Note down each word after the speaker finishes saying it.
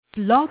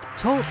Blog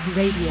Talk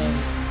Radio.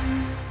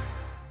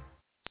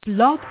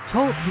 Blog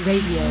Talk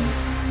Radio.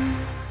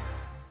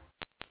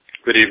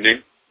 Good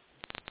evening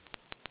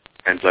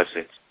and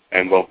blessings,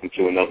 and welcome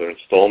to another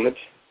installment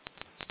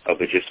of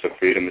the Gist for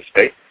Freedom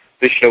Estate.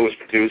 This show is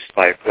produced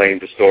by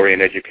acclaimed historian,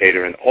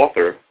 educator, and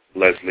author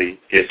Leslie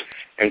Gist,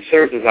 and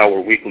serves as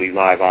our weekly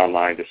live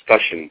online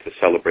discussion to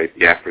celebrate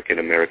the African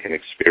American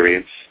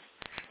experience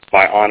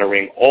by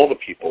honoring all the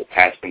people,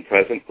 past and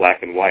present,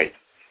 black and white,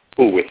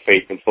 who, with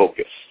faith and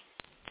focus,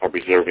 are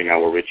preserving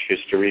our rich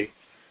history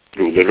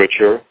through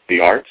literature, the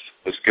arts,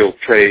 the skilled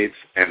trades,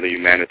 and the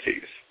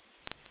humanities.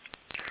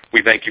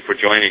 We thank you for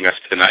joining us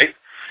tonight,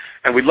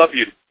 and we'd love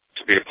you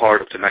to be a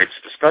part of tonight's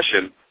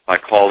discussion by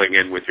calling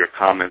in with your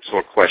comments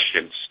or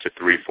questions to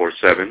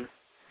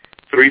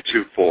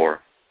 347-324-5552.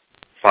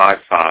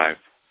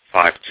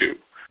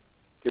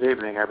 Good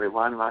evening,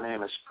 everyone. My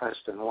name is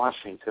Preston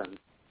Washington.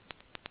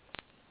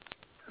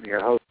 I'm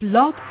your host.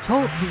 Blog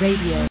Talk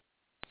Radio.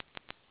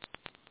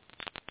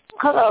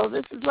 Hello,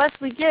 this is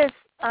Leslie Gist.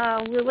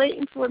 We're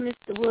waiting for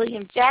Mr.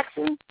 William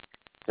Jackson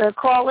to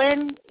call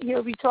in.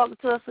 He'll be talking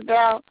to us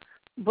about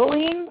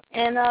bullying,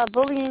 and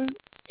bullying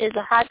is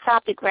a hot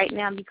topic right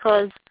now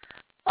because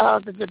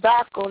of the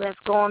debacle that's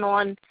going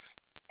on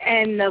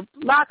in the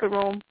locker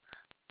room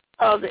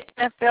of the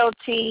NFL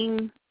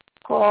team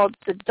called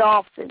the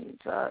Dolphins,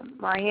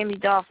 Miami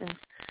Dolphins.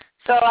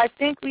 So I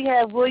think we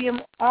have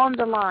William on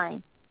the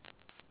line.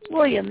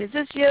 William, is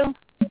this you?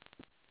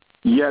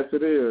 Yes,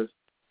 it is.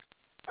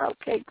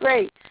 Okay,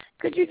 great.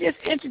 Could you just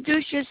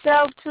introduce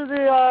yourself to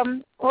the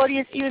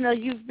audience, even though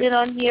you've been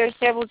on here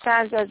several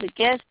times as a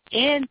guest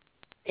and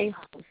a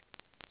host?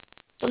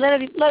 So let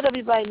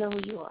everybody know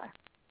who you are.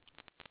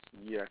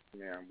 Yes,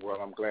 ma'am. Well,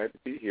 I'm glad to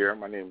be here.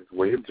 My name is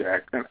William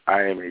Jackson.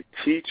 I am a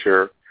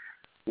teacher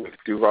with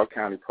Duval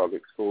County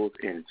Public Schools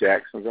in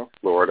Jacksonville,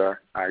 Florida.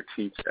 I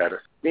teach at a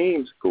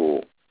STEAM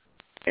school.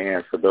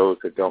 And for those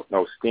that don't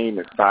know, STEAM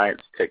is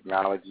science,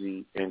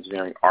 technology,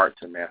 engineering,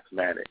 arts, and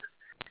mathematics.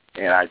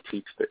 And I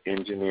teach the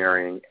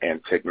engineering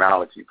and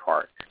technology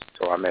part.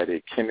 So I'm at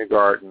a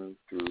kindergarten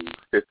through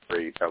 5th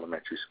grade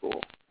elementary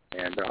school.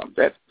 And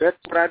that's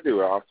what I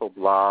do. I also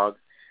blog,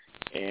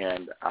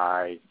 and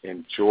I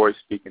enjoy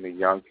speaking to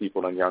young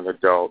people and young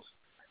adults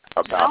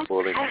about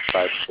bullying and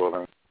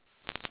cyberbullying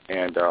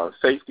and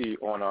safety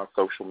on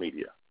social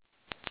media.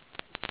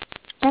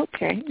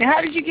 Okay. Now,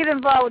 how did you get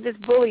involved with this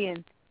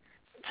bullying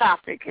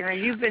topic?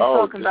 And you've been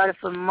talking about it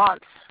for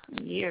months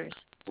and years.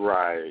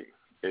 Right.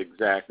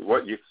 Exactly.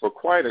 For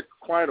quite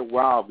a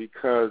while,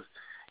 because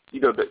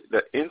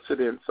the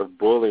incidence of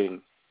bullying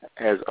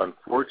has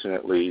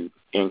unfortunately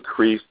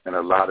increased in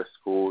a lot of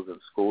schools and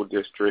school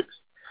districts,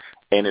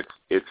 and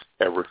it's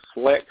a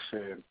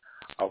reflection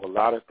of a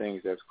lot of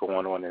things that's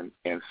going on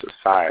in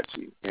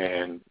society.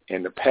 And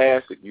in the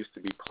past, it used to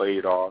be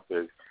played off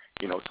as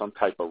some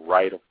type of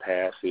rite of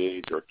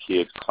passage or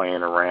kids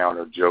playing around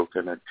or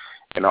joking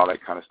and all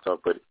that kind of stuff.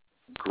 But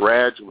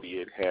gradually,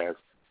 it has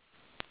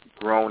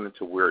grown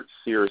into where it's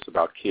serious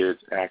about kids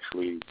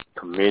actually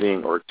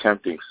committing or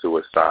attempting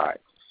suicide.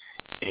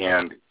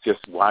 And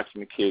just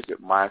watching the kids at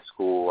my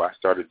school, I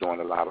started doing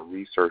a lot of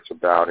research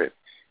about it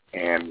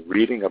and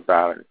reading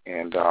about it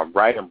and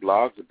writing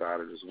blogs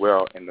about it as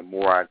well. And the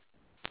more I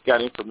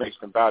got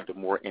information about it, the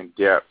more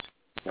in-depth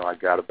I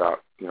got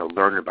about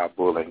learning about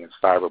bullying and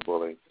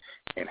cyberbullying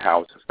and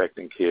how it's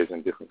affecting kids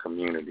in different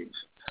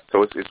communities.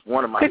 So it's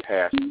one of my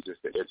passions,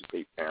 just to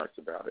educate parents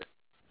about it.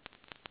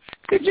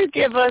 Could you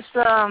give us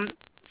some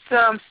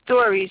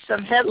stories,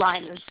 some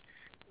headliners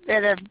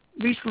that have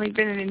recently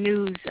been in the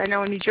news? I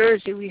know in New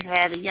Jersey we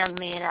had a young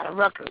man out of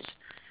Rutgers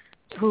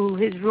who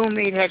his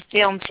roommate had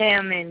filmed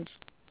him and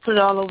put it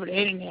all over the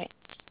internet,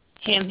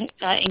 him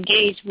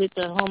engaged with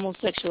a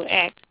homosexual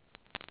act.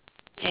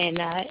 And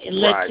it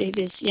led to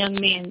this young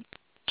man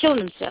killing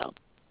himself.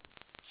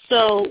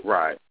 So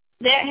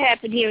that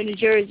happened here in New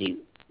Jersey.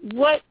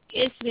 What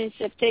incidents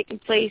have taken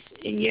place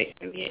in your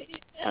area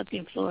out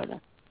in Florida?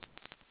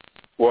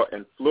 Well,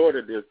 in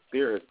Florida,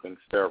 there has been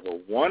several.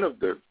 One of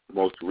the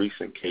most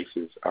recent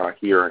cases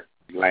here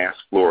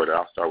last Florida,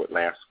 I'll start with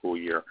last school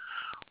year,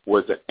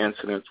 was an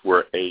incident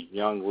where a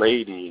young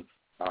lady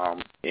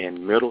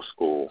in middle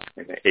school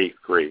in the 8th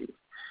grade,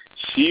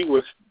 she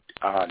was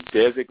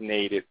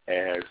designated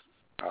as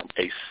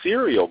a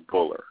serial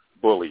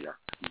bullier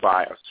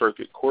by a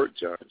circuit court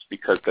judge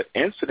because the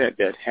incident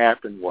that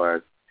happened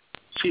was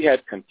she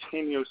had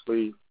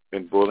continuously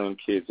been bullying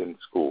kids in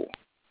school.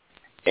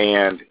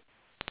 And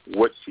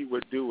what she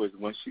would do is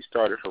when she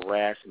started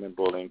harassing and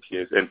bullying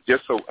kids, and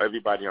just so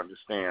everybody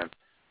understands,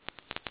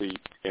 the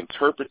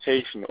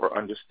interpretation or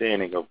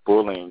understanding of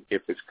bullying,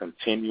 if it's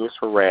continuous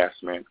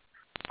harassment,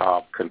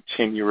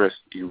 continuous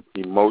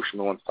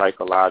emotional and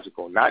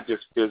psychological, not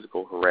just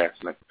physical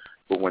harassment,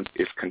 but when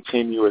it's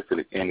continuous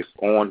and it's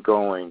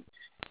ongoing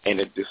and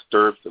it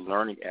disturbs the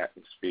learning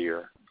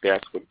atmosphere,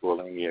 that's what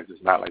bullying is.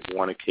 It's not like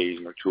one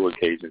occasion or two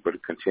occasions, but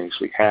it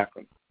continuously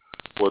happens.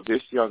 Well,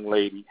 this young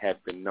lady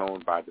had been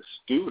known by the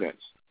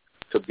students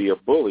to be a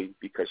bully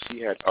because she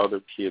had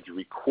other kids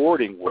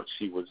recording what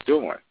she was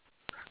doing.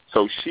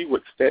 So she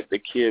would set the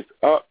kids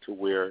up to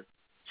where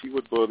she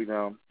would bully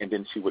them, and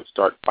then she would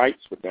start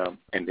fights with them,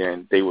 and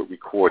then they would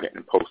record it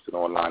and post it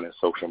online on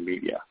social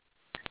media.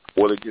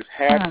 Well, it just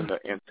happened an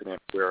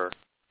incident where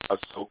a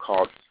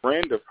so-called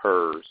friend of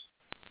hers,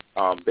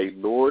 they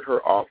lured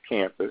her off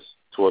campus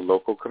to a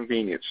local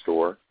convenience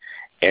store,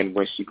 and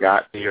when she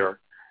got there,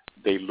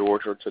 they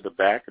lured her to the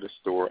back of the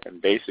store,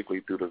 and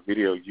basically through the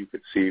video you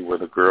could see where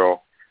the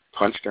girl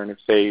punched her in the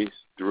face,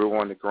 threw her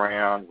on the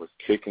ground, was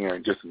kicking her,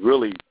 and just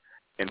really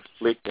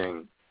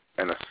inflicting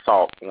an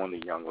assault on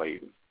the young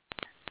lady.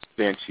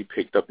 Then she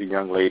picked up the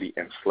young lady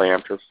and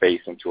slammed her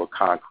face into a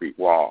concrete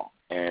wall.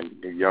 And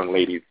the young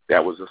lady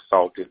that was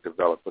assaulted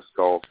developed a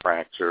skull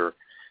fracture,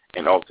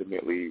 and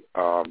ultimately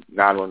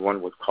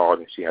 911 was called,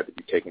 and she had to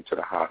be taken to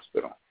the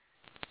hospital.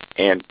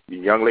 And the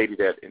young lady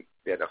that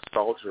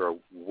assaulted her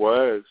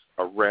was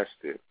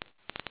arrested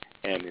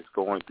and is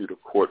going through the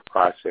court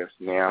process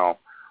now,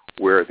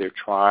 where they're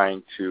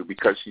trying to,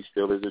 because she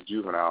still is a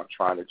juvenile,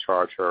 trying to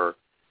charge her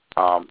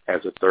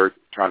as a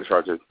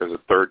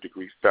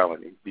third-degree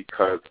felony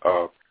because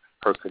of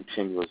her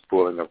continuous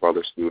bullying of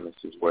other students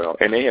as well.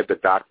 And they had the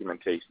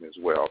documentation as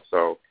well.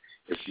 So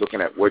it's looking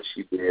at what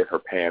she did, her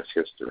past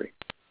history.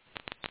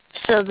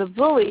 So the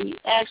bully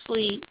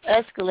actually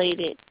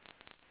escalated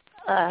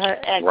her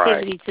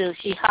activity till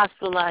she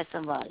hospitalized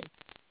somebody.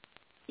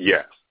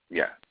 Yes.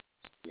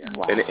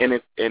 Wow.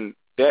 And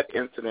that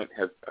incident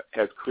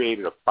has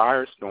created a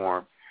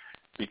firestorm,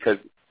 because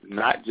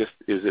not just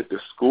is it the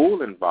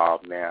school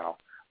involved now,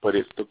 but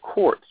it's the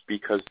courts,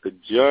 because the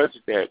judge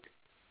that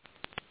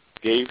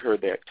gave her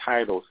that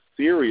title,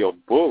 serial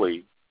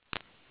bully,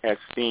 has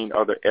seen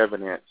other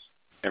evidence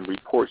and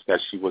reports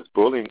that she was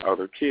bullying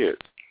other kids.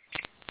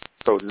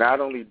 So not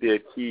only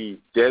did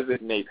he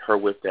designate her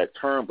with that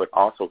term, but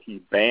also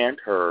he banned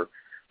her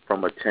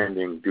from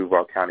attending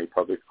Duval County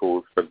Public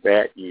Schools for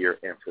that year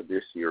and for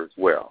this year as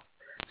well,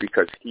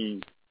 because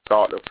he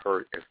thought of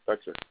her as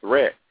such a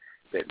threat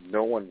that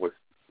no one was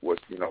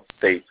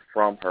safe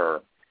from her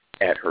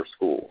at her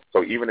school.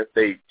 So even if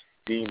they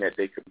deemed that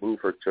they could move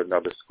her to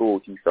another school,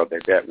 he felt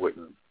that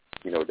wouldn't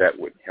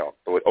help.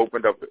 So it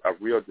opened up a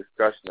real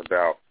discussion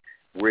about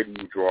where do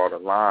you draw the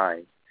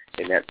line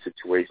in that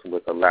situation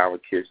with allowing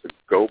kids to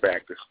go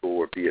back to school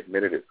or be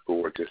admitted at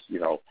school, or just,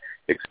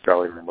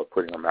 expelling them or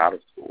putting them out of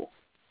school.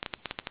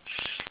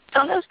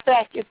 So let's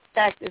back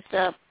this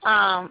up.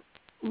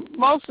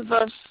 Most of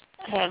us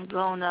have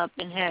grown up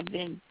and have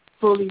been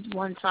bullied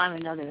one time or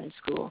another in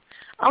school.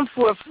 I'm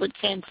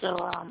 4'10", so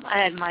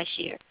I had my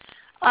share.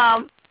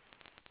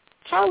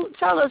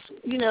 Tell us,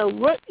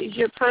 what is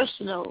your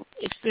personal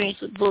experience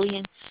with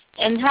bullying,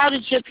 and how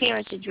did your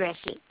parents address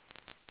it?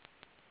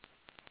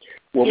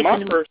 Well, my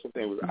personal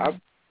thing was,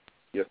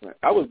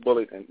 I was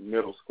bullied in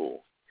middle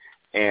school,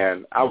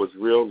 and I was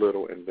real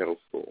little in middle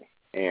school.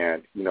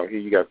 And, here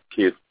you got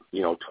kids,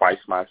 twice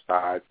my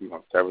size,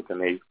 7th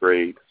and 8th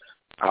grade.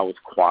 I was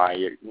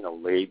quiet,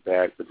 laid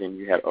back, but then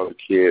you had other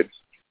kids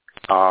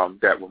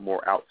that were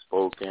more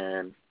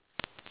outspoken.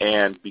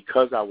 And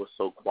because I was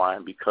so quiet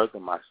and because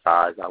of my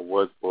size, I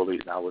was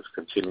bullied and I was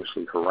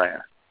continuously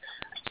harassed.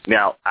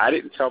 Now, I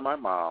didn't tell my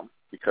mom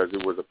because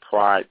it was a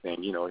pride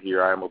thing.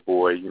 Here I am a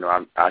boy,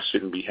 I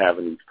shouldn't be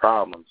having these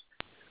problems.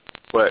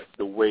 But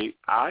the way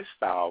I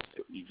solved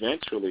it,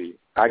 eventually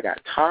I got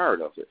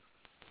tired of it.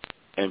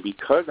 And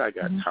because I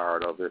got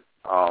tired of it,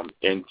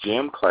 in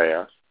gym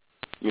class,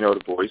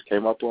 the boys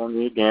came up on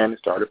me again and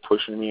started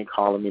pushing me and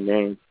calling me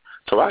names.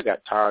 So I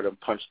got tired and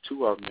punched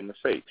 2 of them in the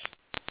face.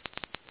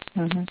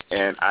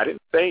 And I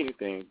didn't say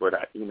anything, but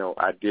I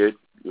did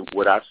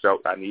what I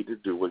felt I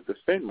needed to do was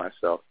defend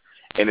myself.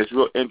 And it's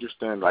real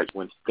interesting, like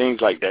when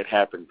things like that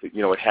happen,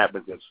 it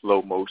happens in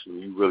slow motion.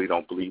 You really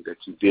don't believe that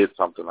you did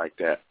something like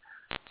that.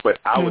 But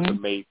I was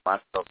amazed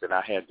myself that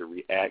I had to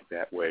react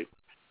that way.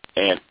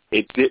 And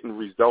it didn't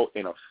result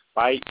in a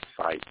fight,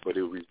 but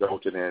it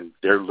resulted in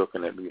they're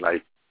looking at me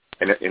like,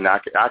 and I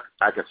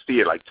can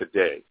see it like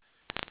today.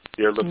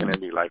 They're looking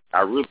at me like,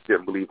 I really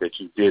didn't believe that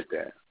you did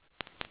that.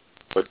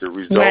 But the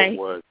result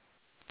was,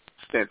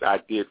 since I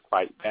did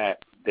fight back,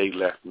 they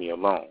left me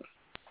alone.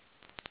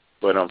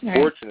 But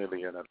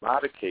unfortunately, in a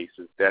lot of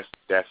cases,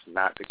 that's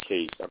not the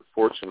case.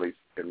 Unfortunately,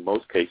 in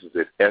most cases,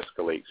 it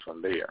escalates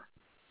from there.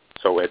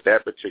 So at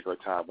that particular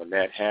time when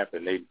that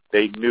happened,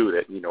 they knew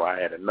that, I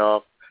had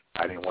enough.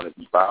 I didn't want to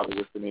be bothered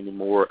with it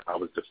anymore. I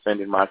was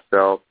defending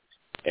myself,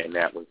 and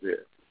that was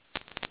it.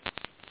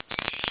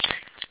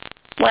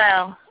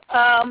 Wow.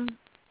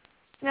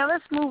 Now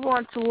let's move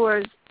on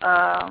towards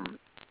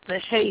the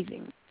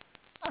hazing.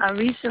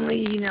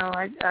 Recently,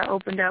 I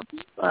opened up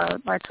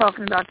by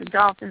talking about the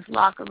Dolphins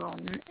locker room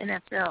in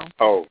NFL.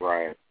 Oh,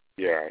 right.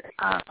 Yeah.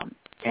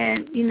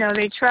 And,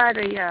 they try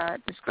to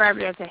describe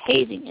it as a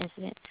hazing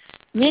incident.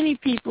 Many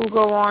people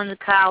go on to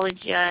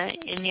college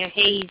and they're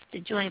hazed to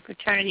join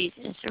fraternities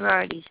and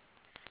sororities.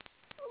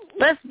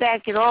 Let's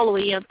back it all the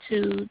way up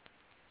to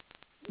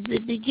the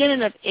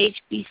beginning of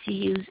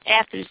HBCUs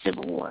after the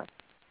Civil War,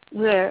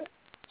 where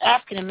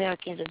African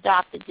Americans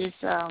adopted this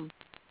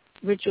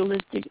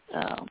ritualistic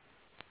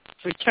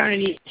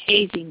fraternity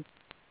hazing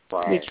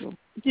ritual.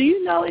 Do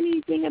you know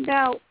anything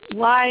about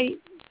why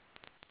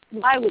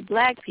would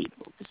black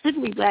people,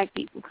 specifically black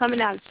people,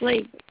 coming out of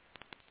slavery,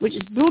 which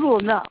is brutal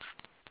enough,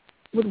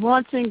 would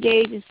want to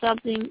engage in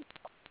something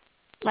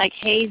like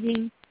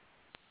hazing?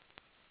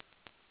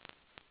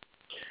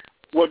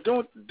 Well,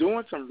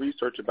 doing some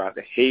research about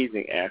the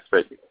hazing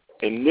aspect,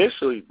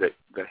 initially the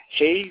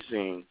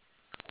hazing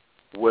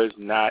was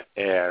not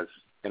as,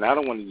 and I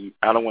don't want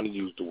to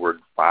use the word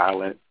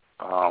violent,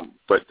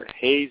 but the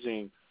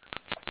hazing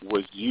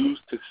was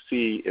used to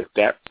see if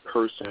that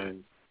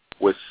person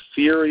was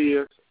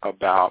serious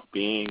about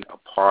being a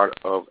part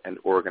of an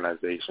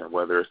organization,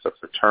 whether it's a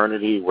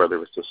fraternity,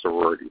 whether it's a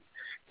sorority.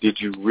 Did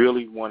you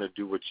really want to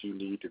do what you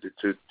needed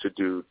to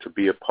do to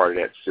be a part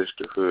of that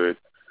sisterhood,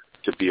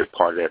 to be a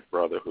part of that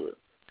brotherhood?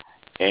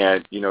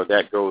 And,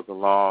 that goes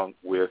along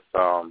with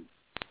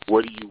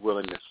what are you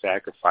willing to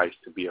sacrifice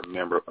to be a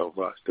member of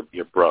us, to be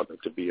a brother,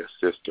 to be a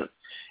sister?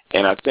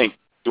 And I think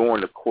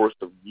during the course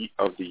of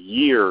the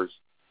years,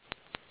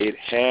 it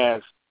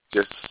has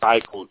just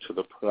cycled to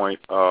the point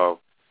of,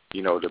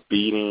 the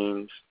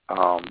beatings,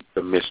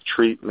 the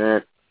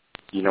mistreatment,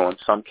 in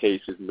some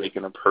cases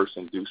making a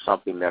person do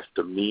something that's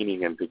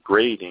demeaning and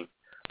degrading.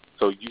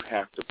 So you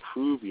have to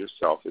prove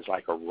yourself. It's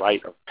like a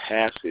rite of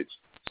passage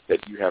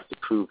that you have to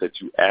prove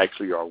that you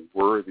actually are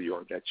worthy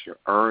or that you're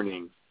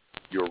earning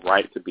your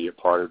right to be a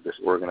part of this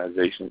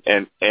organization.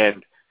 And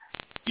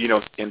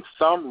in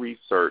some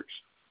research,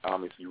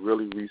 if you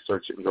really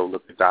research it and go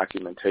look at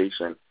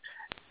documentation,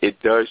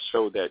 it does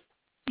show that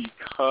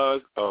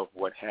because of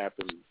what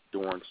happened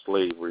during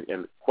slavery,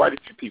 and quite a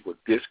few people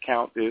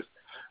discount this,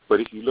 but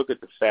if you look at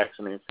the facts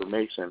and the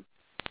information,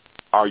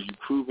 are you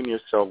proving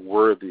yourself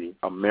worthy,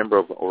 a member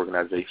of an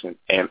organization,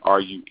 and are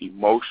you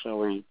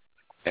emotionally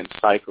and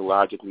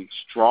psychologically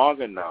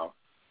strong enough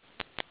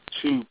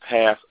to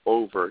pass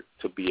over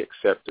to be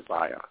accepted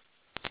by us?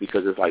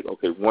 Because it's like,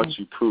 okay, once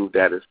you prove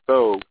that is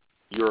so,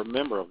 you're a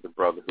member of the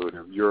brotherhood,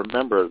 and you're a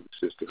member of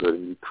the sisterhood,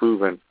 and you've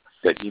proven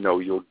that,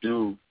 you'll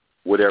do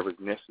whatever's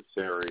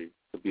necessary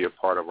to be a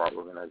part of our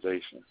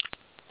organization.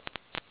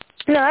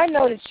 Now, I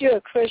know that you're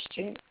a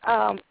Christian.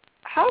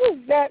 How does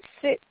that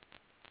fit,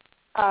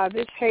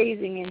 this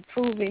hazing and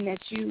proving that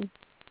you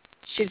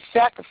should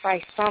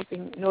sacrifice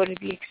something in order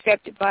to be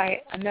accepted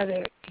by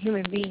another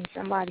human being,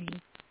 somebody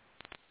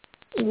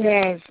who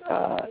has,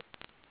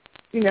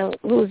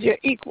 who's your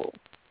equal?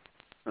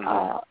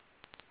 Mm-hmm.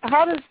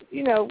 How does,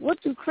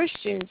 what do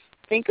Christians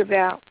think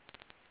about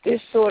this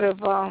sort of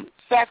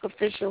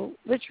sacrificial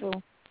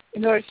ritual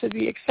in order to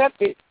be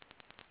accepted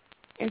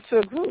into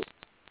a group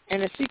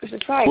and a secret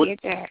society at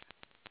that?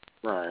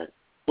 Right.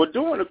 Well,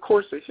 during the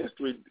course of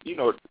history,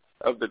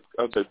 of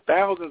the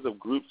thousands of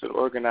groups and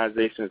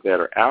organizations that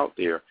are out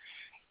there,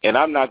 and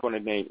I'm not going to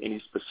name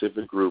any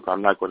specific group.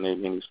 I'm not going to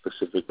name any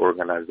specific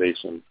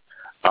organization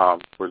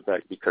for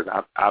that because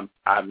I'm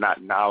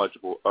not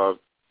knowledgeable of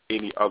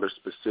any other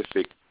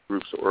specific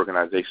groups or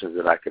organizations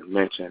that I can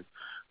mention.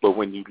 But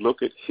when you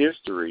look at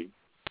history,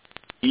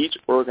 each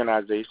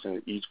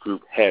organization, each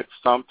group had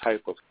some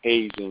type of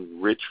hazing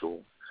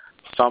ritual,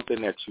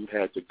 something that you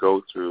had to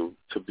go through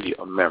to be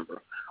a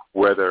member,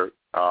 whether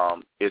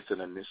it's an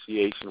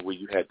initiation where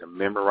you had to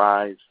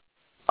memorize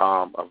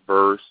a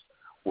verse,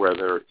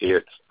 whether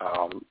it's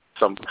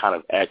some kind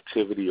of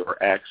activity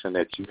or action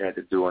that you had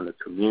to do in the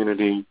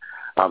community.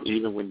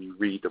 Even when you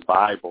read the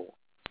Bible,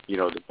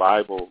 the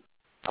Bible,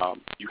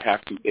 you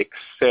have to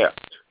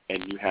accept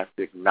and you have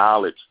to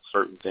acknowledge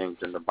certain things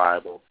in the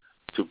Bible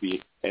to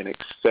be and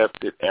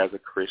accept it as a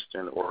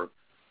Christian or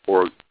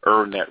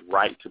earn that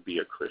right to be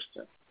a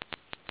Christian.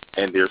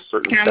 And there's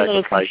certain I'm a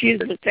little sacrifices.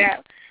 confused with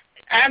that.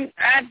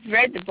 I've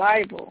read the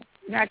Bible,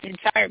 not the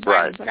entire Bible,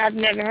 right. But I've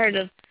never heard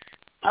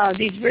of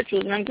these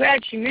rituals. And I'm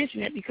glad you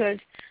mentioned it because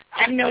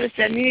I've noticed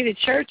that many of the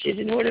churches,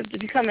 in order to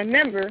become a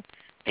member,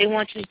 they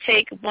want you to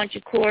take a bunch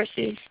of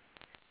courses.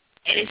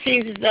 And it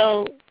seems as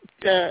though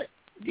the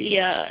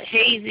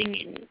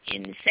hazing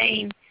and the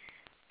same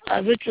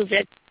rituals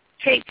that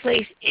take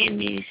place in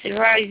the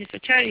sororities and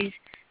fraternities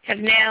have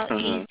now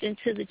eased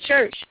into the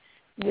church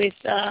with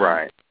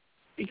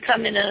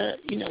becoming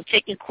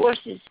taking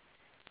courses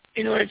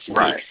in order to be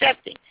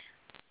accepted.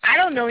 I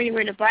don't know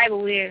anywhere in the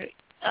Bible where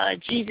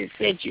Jesus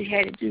said you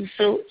had to do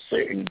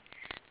certain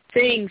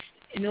things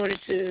in order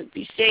to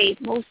be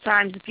saved. Most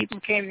times the people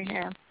came to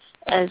him,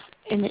 as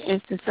in the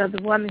instance of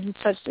the woman who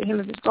touched the hem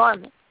of his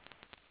garment.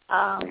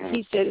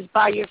 He said, it's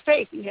by your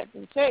faith you have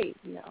been saved,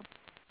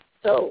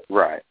 So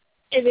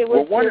and there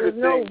was,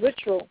 no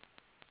ritual.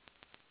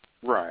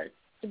 Right.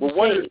 Well,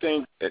 one of the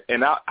things,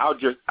 and I'll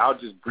just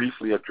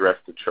briefly address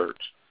the church.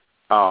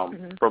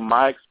 From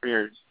my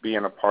experience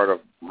being a part of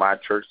my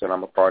church that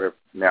I'm a part of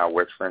now,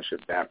 West Friendship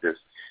Baptist,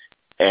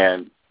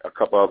 and a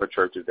couple other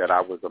churches that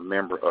I was a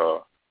member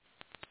of,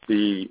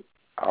 the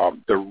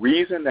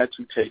reason that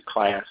you take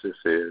classes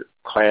is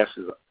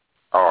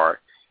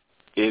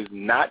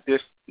not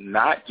just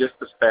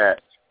the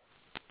fact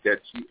that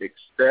you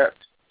accept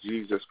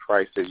Jesus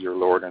Christ as your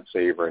Lord and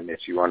Savior and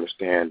that you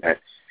understand that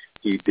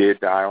he did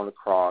die on the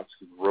cross,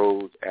 he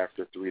rose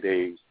after 3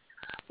 days,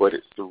 but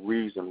it's the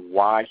reason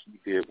why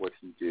he did what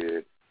he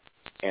did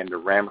and the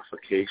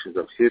ramifications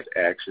of his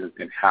actions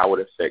and how it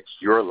affects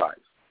your life.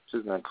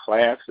 And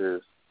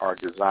classes are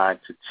designed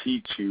to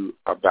teach you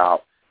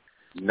about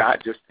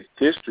not just the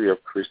history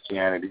of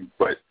Christianity,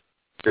 but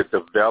the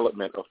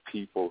development of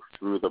people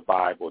through the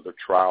Bible, the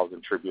trials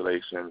and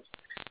tribulations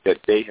that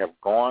they have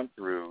gone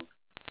through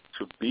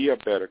to be a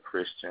better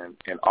Christian,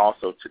 and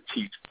also to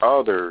teach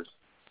others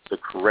the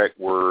correct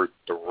word,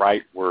 the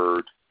right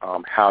word,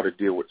 how to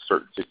deal with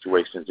certain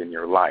situations in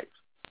your life.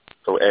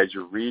 So as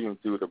you're reading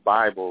through the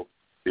Bible,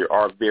 there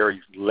are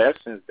various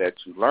lessons that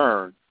you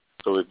learn.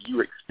 So if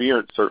you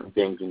experience certain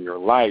things in your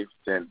life,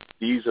 then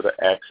these are the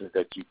actions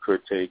that you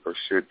could take or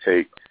should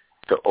take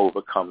to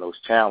overcome those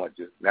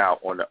challenges. Now,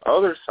 on the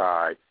other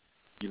side,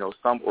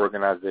 some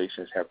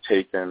organizations have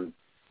taken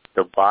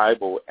the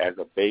Bible as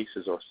a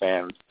basis or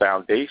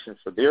foundation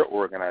for their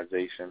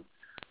organization,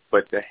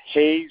 but the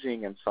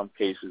hazing in some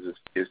cases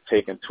is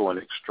taken to an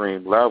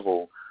extreme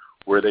level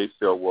where they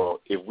feel, well,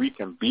 if we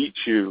can beat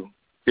you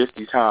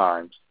 50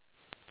 times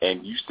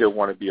and you still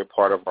want to be a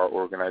part of our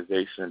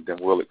organization, then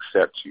we'll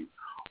accept you.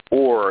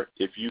 Or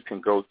if you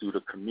can go through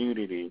the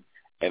community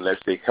and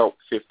let's say help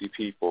 50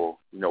 people,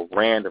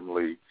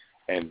 randomly,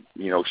 and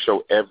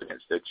show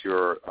evidence that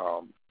you're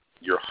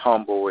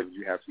humble and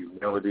you have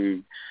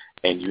humility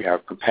and you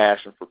have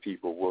compassion for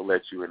people, we'll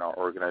let you in our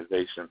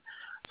organization.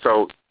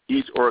 So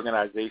each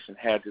organization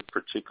has its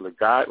particular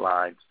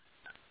guidelines,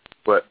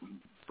 but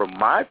from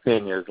my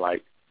opinion, is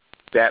like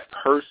that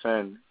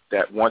person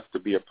that wants to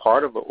be a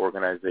part of an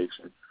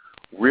organization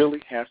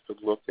really has to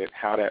look at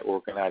how that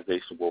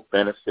organization will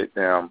benefit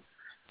them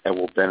and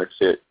will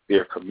benefit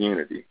their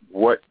community.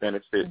 What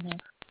benefits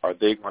are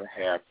they going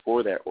to have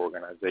for that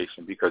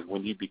organization? Because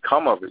when you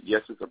become of it,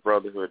 yes, it's a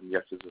brotherhood and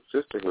yes, it's a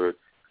sisterhood,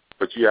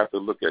 but you have to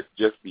look at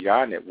just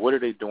beyond it. What are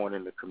they doing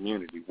in the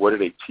community? What are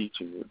they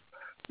teaching you?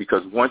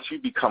 Because once you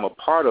become a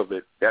part of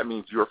it, that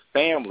means your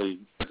family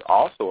is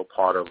also a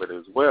part of it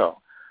as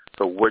well.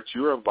 So what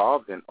you're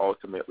involved in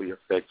ultimately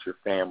affects your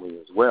family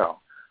as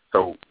well.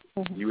 So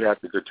you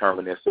have to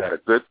determine, is that a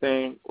good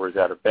thing or is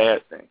that a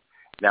bad thing?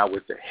 Now,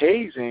 with the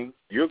hazing,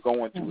 you're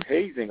going through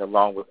hazing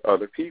along with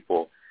other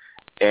people.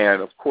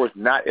 And, of course,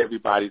 not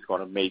everybody's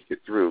going to make it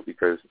through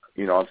because,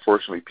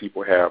 unfortunately,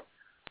 people have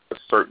a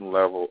certain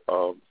level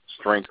of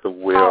strength of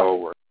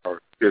will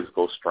or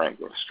physical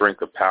strength or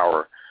strength of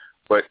power.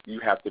 But you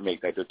have to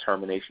make that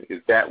determination.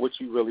 Is that what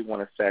you really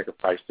want to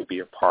sacrifice to be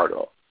a part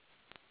of?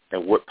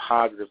 And what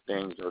positive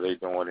things are they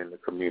doing in the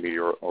community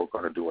or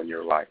going to do in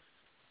your life?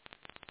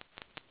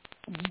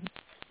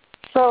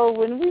 So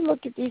when we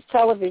look at these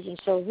television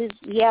shows, these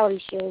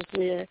reality shows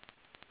where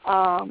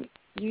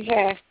you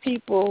have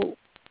people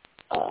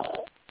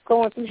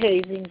going through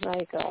hazing,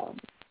 like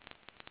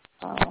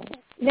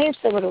name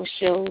some of those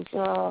shows,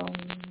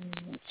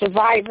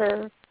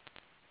 Survivor,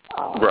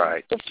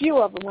 right. A few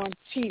of them on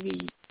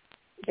TV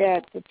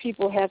that the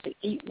people have to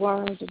eat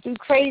worms or do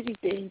crazy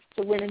things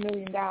to win $1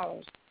 million.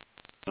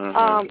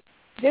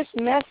 This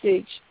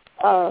message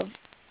of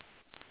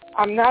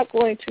I'm not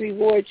going to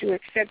reward you,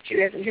 accept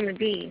you as a human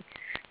being,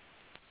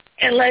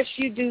 unless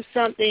you do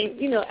something,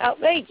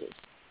 outrageous.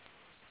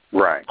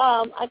 Right.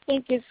 I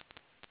think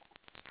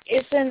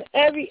it's in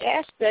every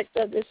aspect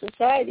of the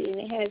society, and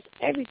it has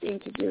everything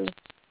to do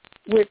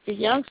with the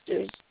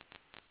youngsters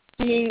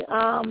being,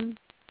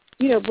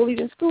 bullied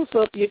in school.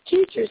 So if your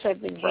teachers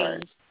have been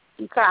hazed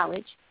in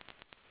college,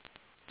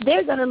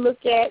 they're going to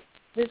look at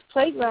this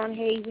playground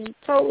hazing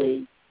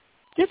totally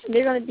different.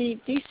 They're going to be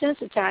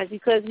desensitized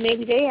because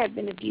maybe they had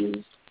been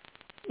abused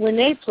when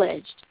they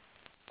pledged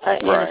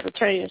in a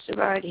fraternity or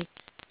sorority.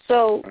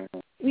 So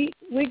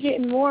we're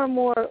getting more and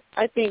more,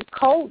 I think,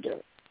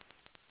 colder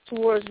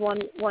towards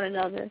one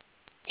another.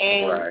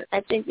 And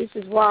I think this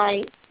is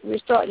why we're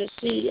starting to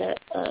see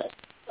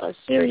a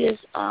serious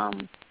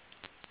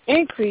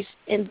increase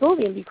in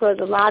bullying, because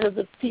a lot of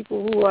the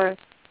people who are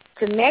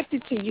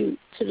connected to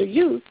the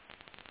youth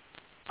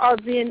are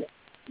being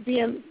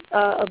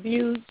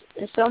abused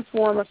in some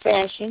form or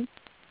fashion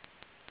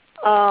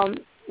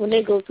when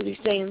they go through these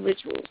same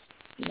rituals,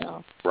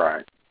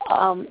 Right.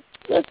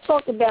 Let's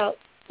talk about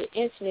the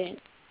incident,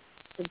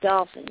 the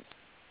Dolphins.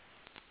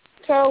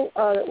 Tell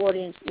the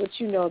audience what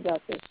you know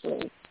about this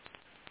story.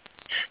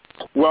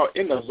 Well,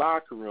 in the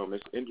locker room,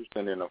 it's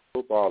interesting, in a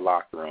football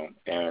locker room,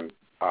 and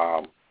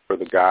for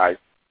the guys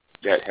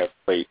that have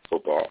played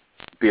football,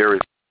 there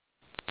is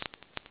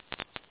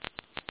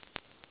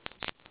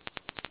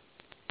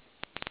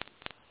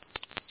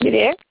You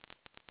there?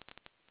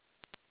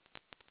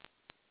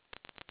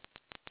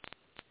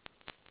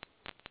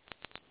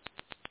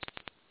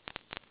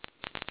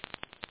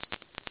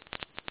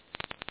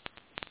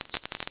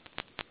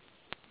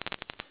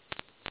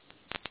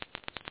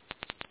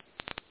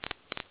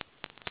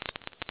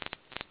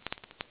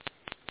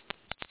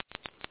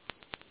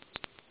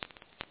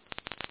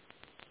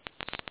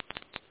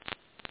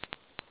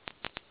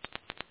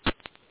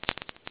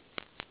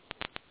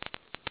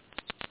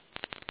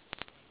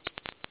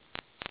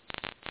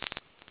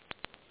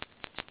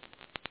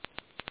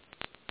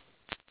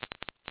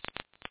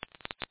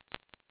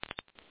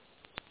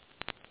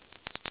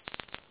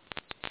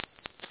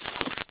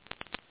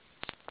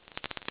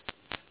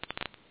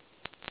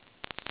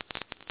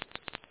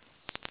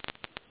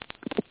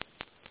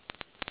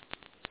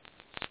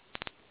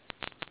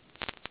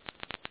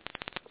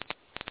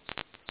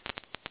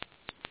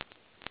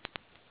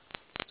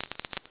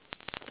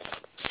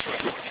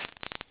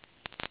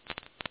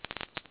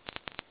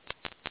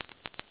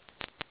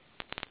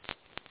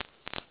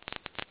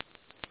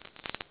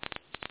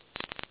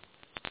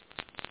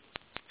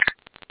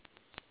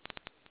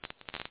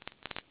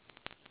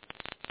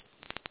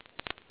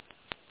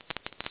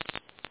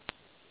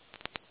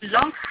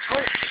 Blog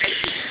Talk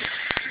Radio.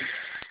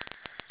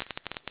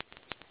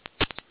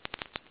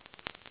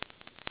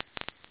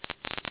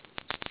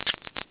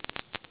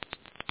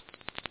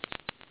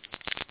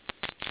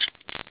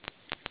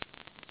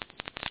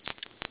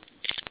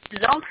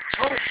 Blog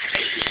Talk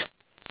Radio.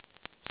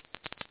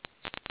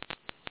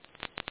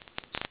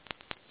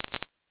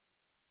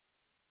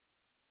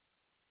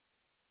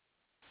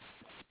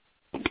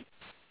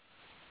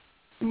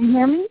 Can you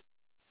hear me?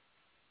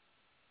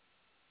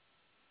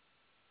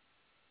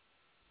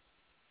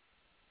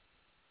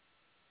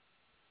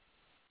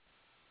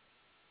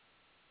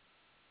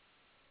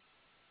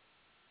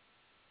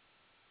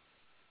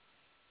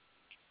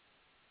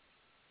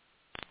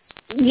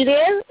 You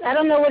there? I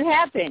don't know what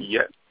happened.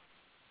 Yep,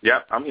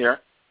 I'm here.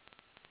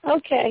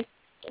 Okay.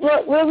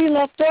 Well, where we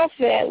left off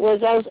at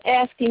was I was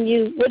asking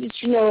you, what did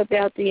you know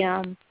about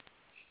the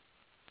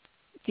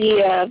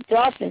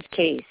Dolphins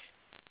case?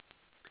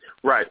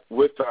 Right.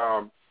 With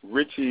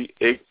Richie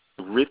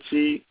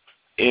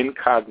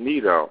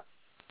Incognito,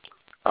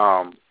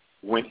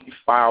 when he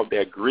filed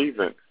that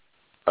grievance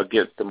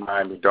against the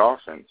Miami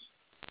Dolphins,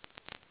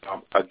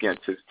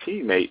 against his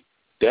teammate,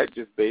 that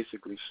just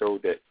basically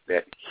showed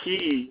that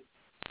he,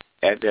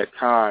 at that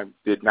time,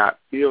 did not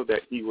feel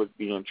that he was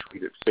being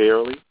treated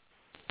fairly,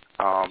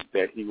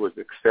 that he was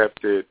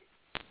accepted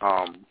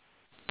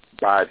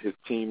by his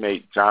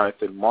teammate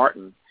Jonathan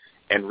Martin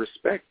and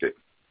respected.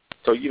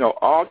 So,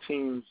 all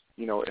teams,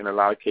 in a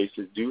lot of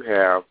cases do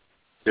have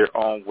their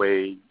own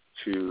way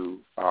to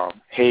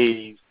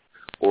haze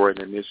or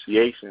an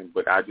initiation,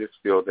 but I just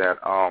feel that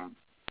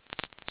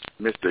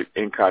Mr.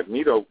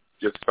 Incognito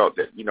just felt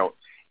that,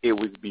 it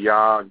was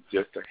beyond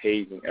just a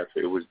hazing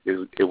effort.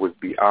 It was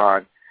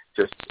beyond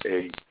just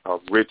a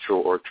ritual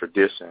or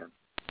tradition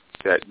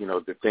that,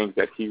 the things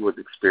that he was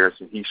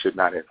experiencing, he should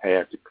not have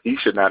had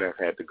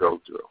to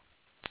go through.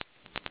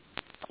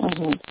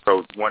 Mm-hmm.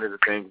 So one of the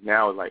things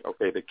now is like,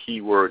 okay, the key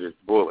word is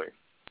bullying.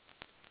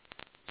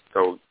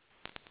 So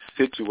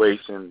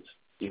situations,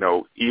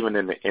 even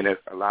in the NFL,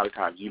 a lot of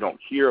times you don't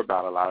hear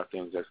about a lot of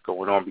things that's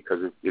going on because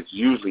it's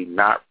usually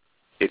not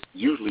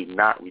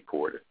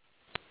reported.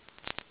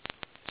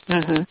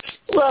 Mm-hmm.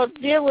 Well,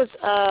 there was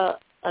a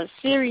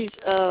series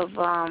of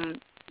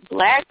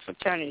black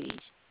fraternities.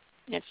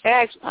 In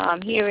fact,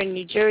 here in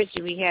New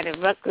Jersey, we had a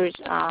Rutgers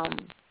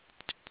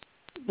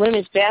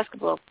women's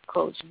basketball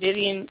coach,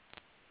 Vivian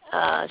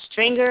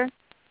Stringer.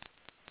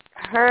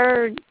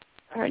 Her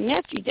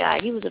nephew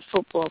died. He was a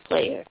football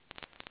player.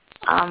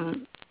 I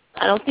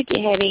don't think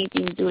it had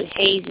anything to do with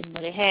hazing,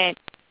 but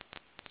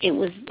it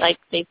was like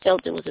they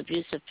felt there was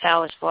abuse of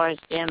power as far as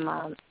them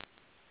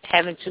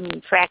having too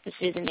many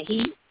practices in the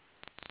heat.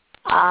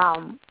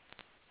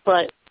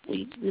 But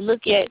we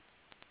look at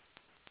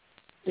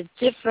the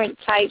different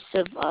types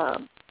of,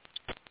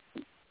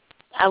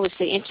 I would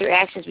say,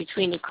 interactions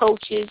between the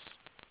coaches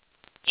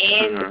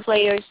and the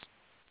players.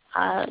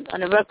 On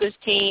the Rutgers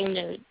team,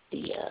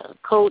 the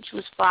coach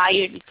was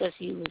fired because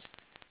he was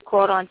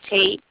caught on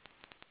tape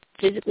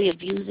physically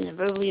abusing and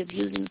verbally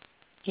abusing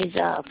his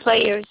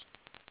players.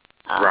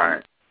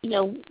 Right.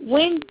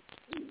 When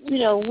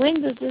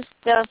does this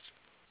stuff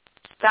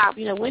stop?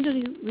 When do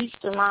you reach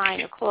the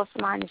line or cross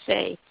the line and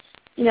say,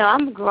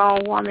 I'm a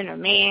grown woman or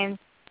man.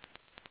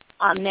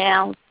 I'm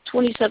now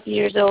 20-something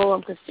years old.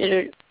 I'm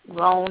considered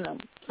grown. I'm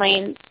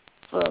playing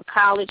for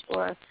college,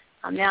 or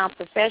I'm now a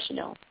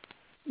professional.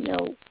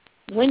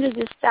 When does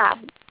this stop?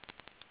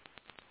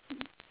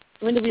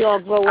 When do we all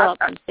grow up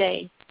and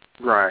say?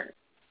 Right.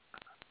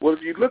 Well,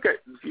 if you look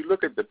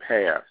at the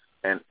past,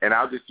 and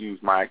I'll just use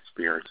my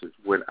experiences.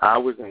 When I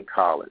was in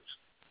college,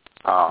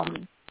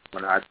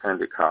 when I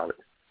attended college,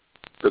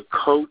 the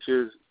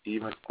coaches,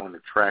 even on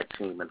the track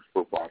team and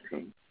football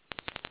team,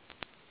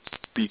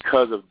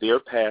 because of their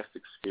past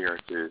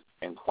experiences,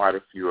 and quite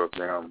a few of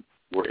them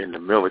were in the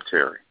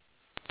military,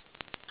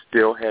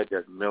 still had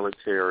that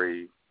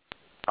military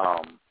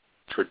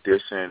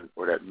tradition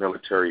or that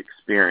military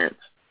experience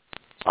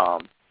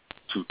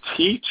to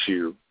teach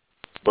you,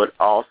 but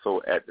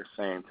also at the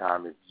same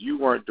time, if you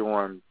weren't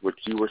doing what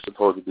you were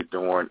supposed to be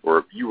doing, or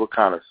if you were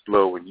kind of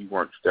slow and you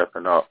weren't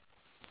stepping up,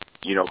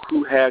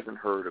 who hasn't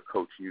heard a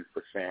coach use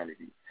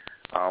profanity?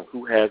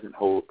 Who hasn't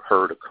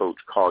heard a coach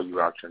call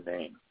you out your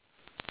name?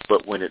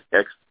 But when it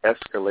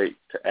escalates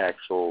to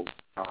actual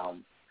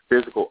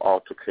physical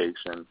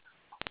altercation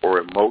or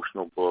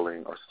emotional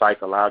bullying or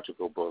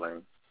psychological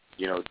bullying,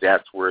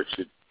 that's where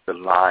the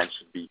line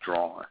should be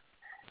drawn.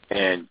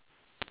 And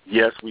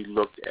yes, we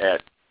looked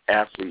at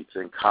athletes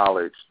in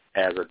college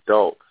as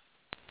adults,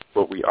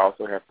 but we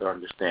also have to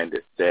understand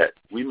that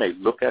we may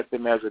look at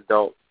them as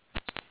adults,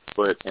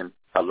 but in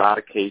a lot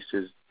of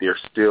cases, they're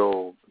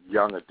still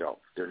young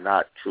adults. They're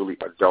not truly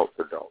adults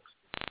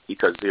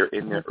because they're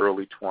in their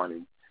early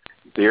 20s.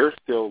 They're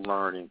still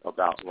learning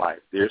about life.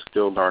 They're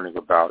still learning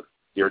about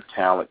their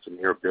talents and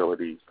their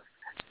abilities.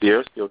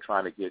 They're still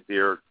trying to get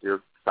their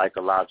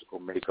psychological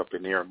makeup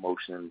and their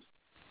emotions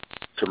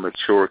to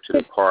mature to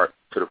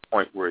the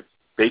point where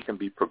they can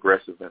be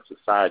progressive in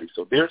society.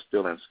 So they're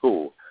still in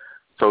school.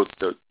 So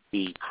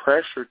the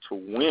pressure to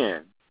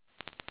win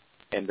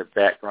and the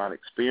background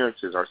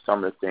experiences are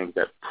some of the things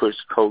that push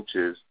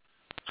coaches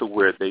to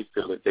where they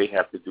feel that they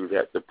have to do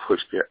that to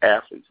push their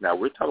athletes. Now,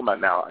 we're talking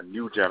about now a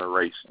new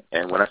generation.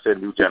 And when I say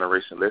new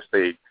generation, let's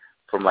say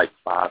from like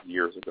 5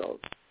 years ago,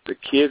 the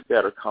kids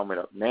that are coming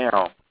up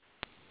now,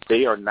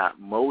 they are not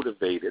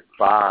motivated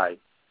by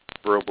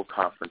verbal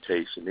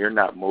confrontation. They're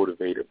not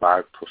motivated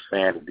by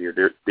profanity.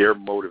 They're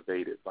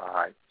motivated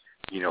by,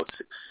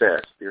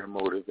 success. They're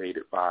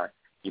motivated by,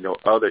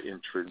 other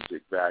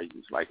intrinsic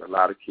values. Like a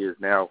lot of kids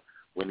now,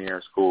 when they're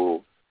in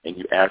school and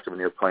you ask them when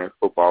they're playing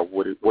football,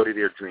 what are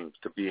their dreams?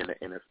 To be in the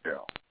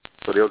NFL.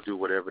 So they'll do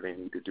whatever they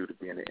need to do to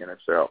be in the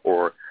NFL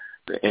or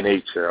the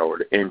NHL or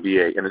the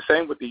NBA. And the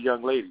same with the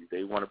young ladies.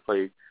 They want to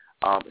play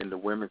in the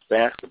Women's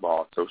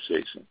Basketball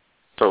Association.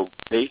 So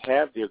they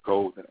have their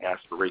goals and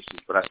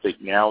aspirations, but I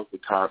think now is the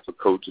time for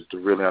coaches to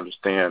really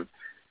understand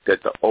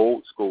that the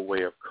old school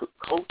way of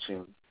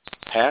coaching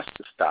has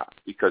to stop,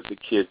 because the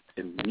kids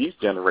in these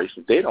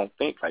generations, they don't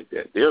think like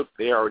that.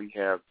 They already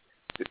have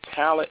the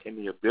talent and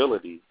the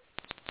ability,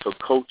 so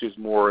coaches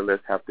more or less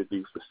have to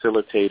be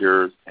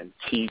facilitators and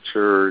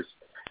teachers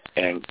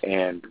and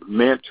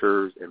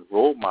mentors and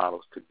role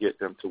models to get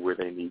them to where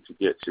they need to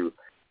get to,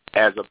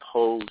 as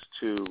opposed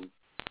to,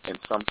 in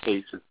some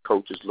cases,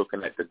 coaches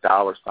looking at the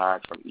dollar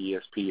signs from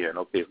ESPN.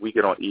 Okay, if we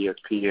get on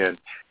ESPN,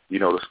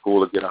 the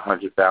school will get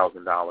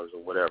 $100,000 or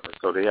whatever.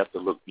 So they have to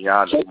look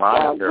beyond the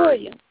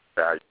monetary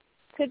value.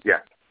 Could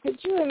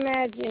you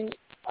imagine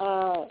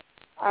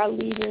our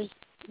leaders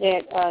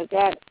that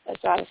got us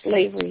out of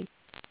slavery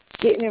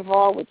getting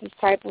involved with this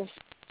type of,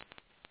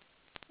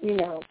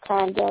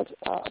 conduct?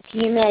 Can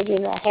you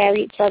imagine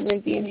Harriet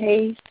Tubman being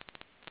hazed,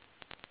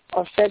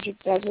 or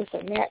Frederick Douglass,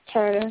 or Nat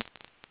Turner,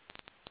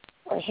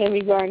 or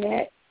Henry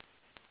Garnett?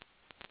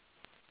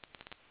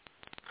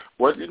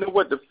 Well, you know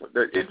what the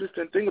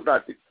interesting thing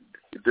about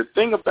the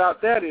thing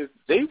about that is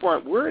they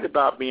weren't worried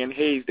about being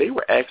hazed. They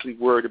were actually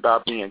worried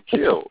about being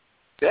killed.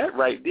 That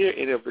right there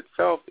in of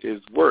itself is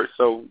worse.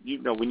 So,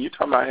 when you're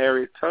talking about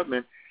Harriet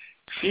Tubman,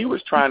 she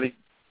was trying to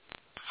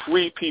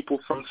free people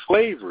from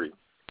slavery.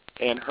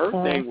 And her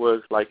thing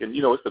was like, and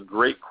it's a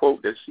great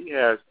quote that she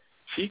has,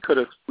 she could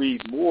have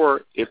freed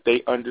more if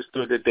they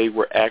understood that they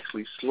were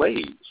actually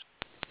slaves.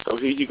 So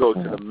here you go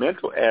to the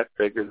mental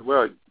aspect as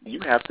well.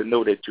 You have to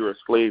know that you're a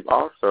slave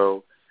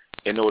also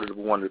in order to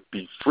want to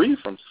be free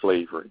from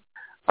slavery.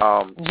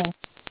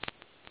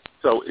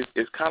 So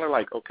it's kind of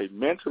like, okay,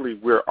 mentally,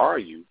 where are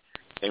you?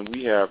 And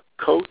we have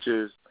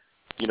coaches,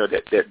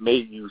 that may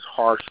use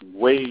harsh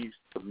ways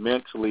to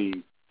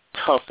mentally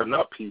toughen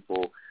up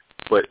people.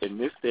 But in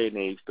this day and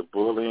age, the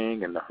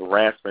bullying and the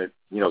harassment,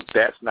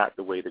 that's not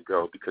the way to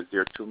go, because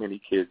there are too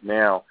many kids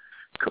now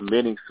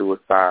committing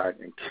suicide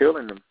and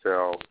killing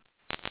themselves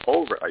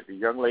over. Like the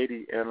young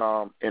lady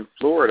in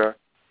Florida,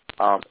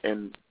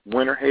 in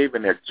Winter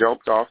Haven, that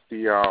jumped off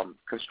the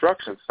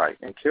construction site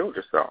and killed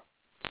herself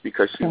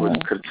because she was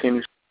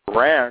continuously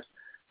harassed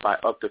by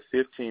up to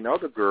 15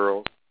 other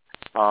girls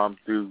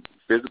through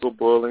physical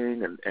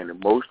bullying and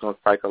emotional,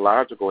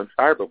 psychological, and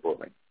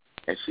cyberbullying,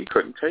 and she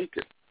couldn't take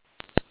it.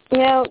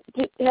 Now,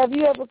 have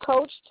you ever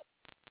coached?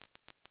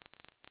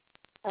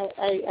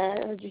 I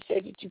heard you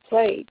say that you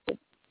played, but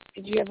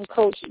did you ever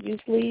coach youth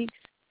leagues?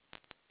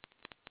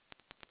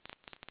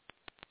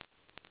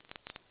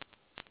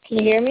 Can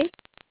you hear me?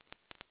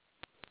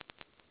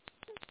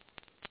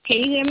 Can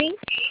you hear me?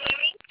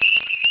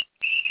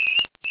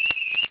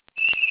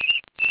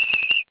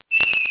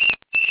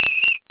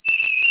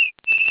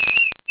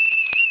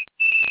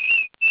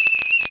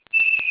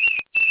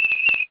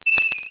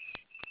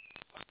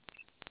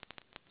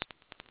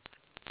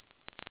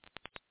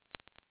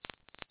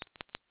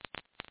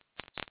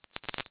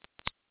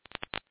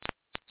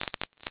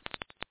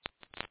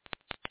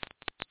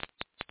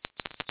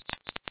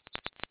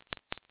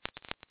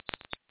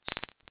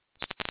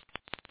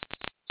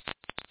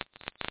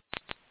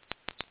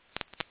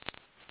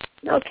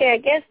 Okay, I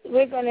guess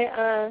we're going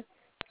to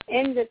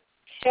end the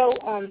show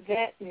on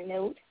that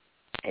note.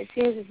 It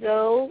seems as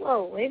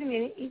though, wait a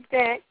minute, he's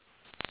back.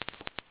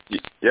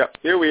 Yep,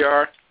 here we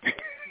are.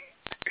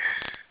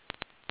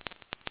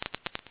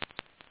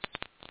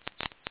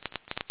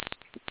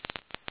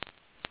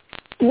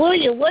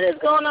 William, what is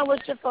going on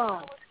with your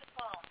phone?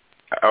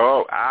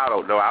 Oh, I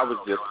don't know. I was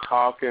just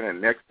talking,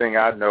 and next thing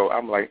I know,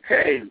 I'm like,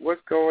 hey,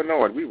 what's going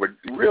on? We were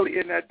really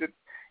in that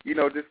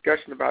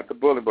discussion about the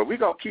bullying, but we're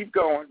going to keep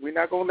going. We're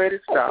not going to let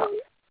it stop.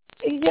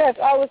 Yes,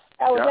 I was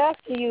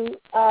asking you,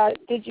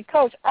 did you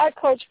coach? I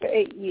coached for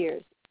 8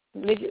 years,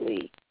 midget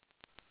league.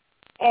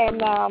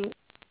 And, I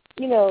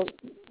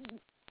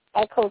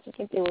coached, I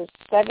think it was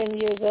 7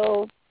 years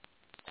old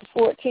to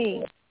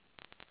 14.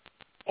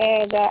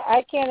 And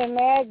I can't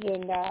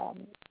imagine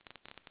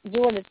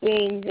doing the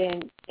things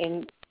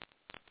and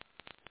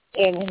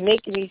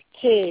making these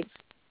kids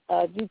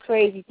do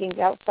crazy things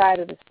outside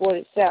of the sport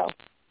itself.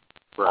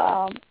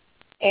 Right.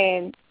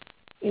 And,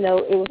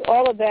 it was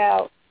all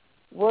about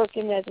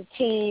working as a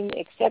team,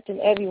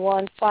 accepting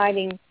everyone,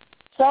 finding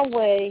some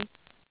way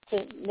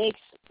to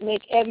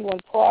make everyone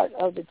part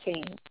of the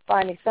team,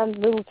 finding some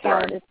little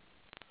talent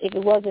if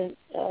it wasn't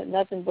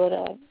nothing but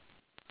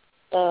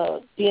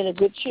being a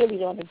good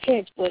cheerleader on the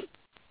bench, but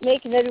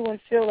making everyone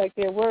feel like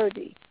they're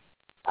worthy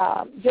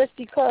just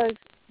because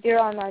they're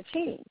on our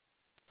team.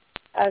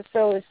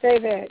 So to say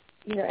that,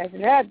 as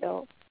an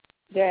adult,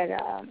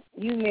 that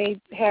you may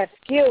have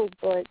skills,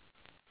 but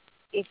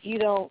if you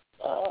don't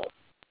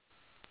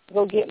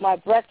go get my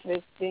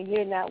breakfast, then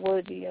you're not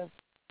worthy of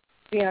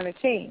being on the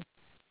team.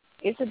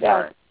 It's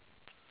about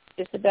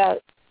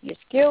your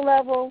skill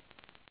level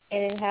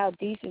and how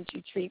decent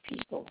you treat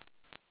people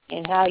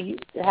and how you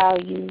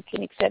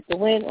can accept the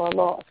win or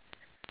loss.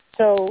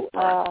 So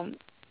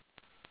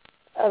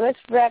let's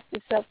wrap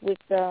this up with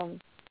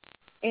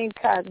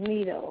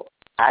Incognito.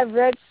 I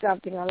read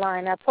something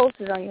online. I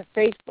posted it on your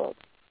Facebook.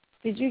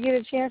 Did you get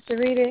a chance to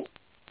read it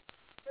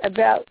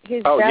about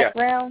his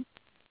background?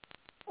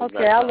 Yeah.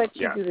 Okay, I'll let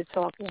you do the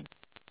talking.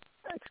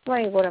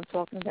 Explain what I'm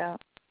talking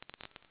about.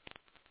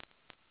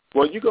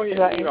 Well, you go ahead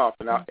and lead off,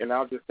 and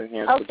I'll just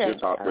enhance what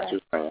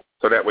you're saying.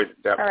 So that way,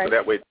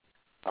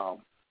 go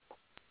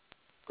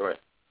ahead.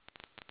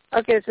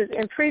 Okay, it says,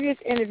 in previous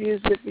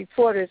interviews with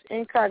reporters,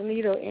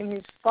 Incognito and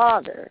his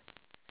father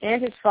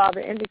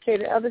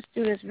indicated other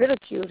students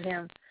ridiculed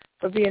him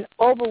for being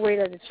overweight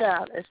as a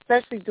child,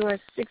 especially during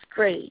 6th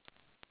grade.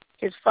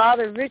 His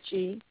father,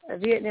 Richie, a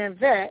Vietnam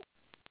vet,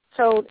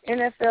 told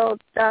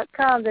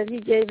NFL.com that he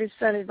gave his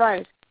son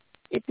advice.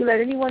 If you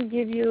let anyone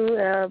give you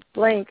a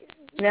blank,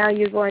 now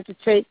you're going to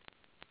take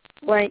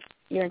blank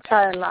your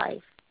entire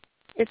life.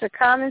 It's a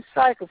common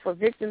cycle for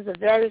victims of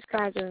various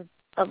kinds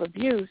of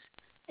abuse,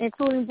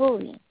 including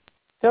bullying.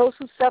 Those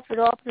who suffered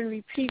often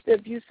repeat the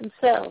abuse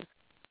themselves,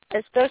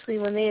 especially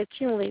when they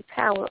accumulate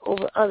power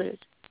over others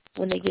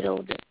when they get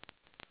older.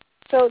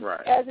 So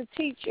as a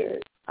teacher,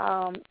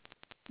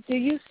 do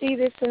you see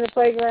this in the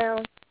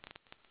playground?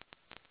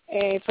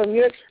 And from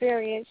your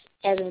experience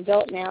as an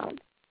adult now,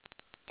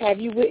 have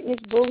you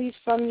witnessed bullies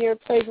from your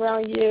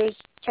playground years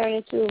turn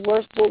into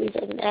worse bullies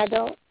as an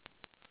adult?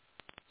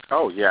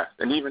 Oh, yeah,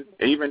 and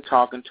even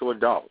talking to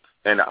adults.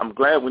 And I'm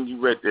glad when you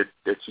read that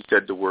you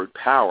said the word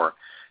power,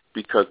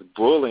 because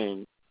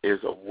bullying is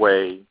a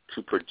way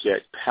to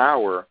project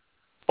power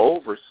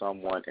over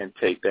someone and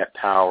take that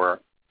power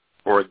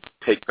or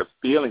take the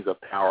feelings of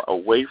power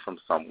away from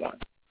someone.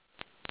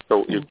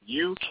 So if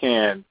you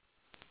can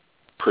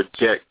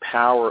project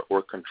power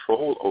or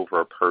control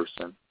over a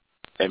person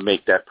and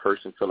make that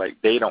person feel like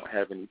they don't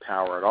have any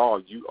power at all,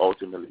 you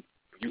ultimately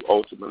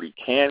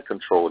can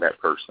control that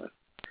person.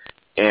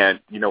 And,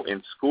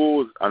 in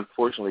schools,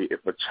 unfortunately,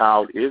 if a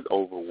child is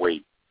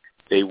overweight,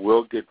 they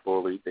will get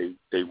bullied,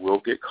 they will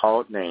get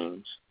called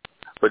names.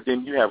 But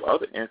then you have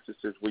other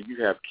instances where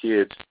you have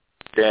kids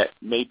that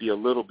may be a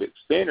little bit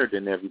thinner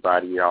than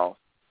everybody else,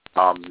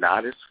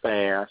 not as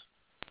fast,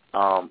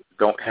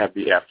 don't have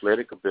the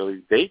athletic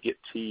ability. They get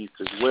teased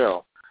as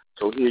well.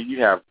 So here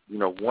you have,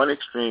 one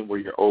extreme where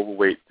you're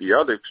overweight, the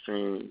other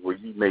extreme where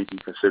you may be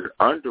considered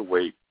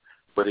underweight,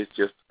 but it's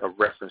just a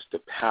reference to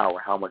power,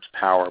 how much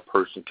power a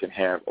person can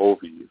have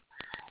over you.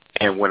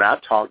 And when I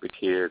talk to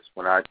kids,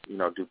 when I,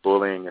 do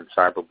bullying and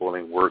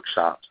cyberbullying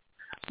workshops,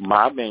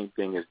 my main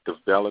thing is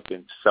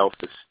developing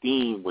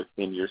self-esteem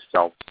within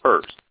yourself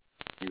first.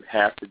 You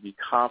have to be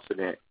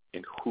confident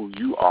in who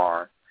you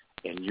are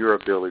and your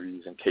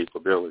abilities and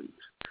capabilities.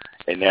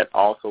 And that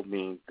also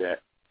means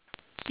that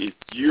if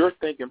you're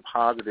thinking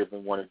positive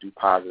and want to do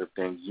positive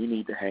things, you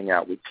need to hang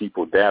out with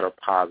people that are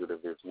positive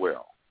as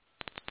well.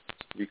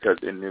 Because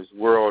in this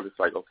world, it's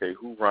like, okay,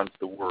 who runs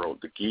the world?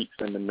 The geeks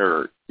and the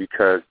nerds.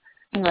 Because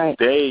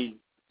they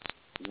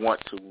want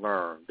to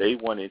learn. They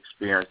want to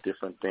experience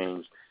different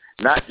things,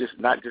 not just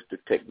the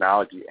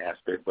technology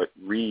aspect, but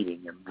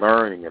reading and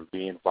learning and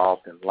being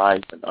involved in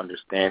life and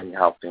understanding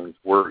how things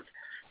work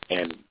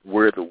and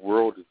where the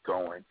world is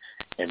going.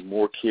 And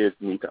more kids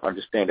need to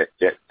understand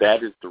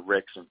that is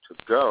direction to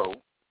go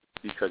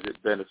because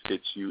it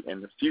benefits you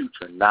in the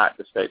future, not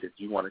the fact that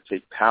you want to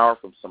take power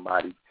from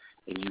somebody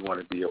and you want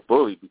to be a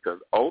bully, because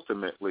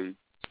ultimately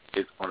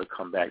it's going to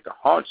come back to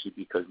haunt you,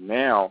 because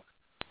now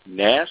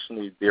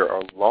nationally there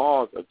are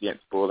laws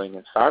against bullying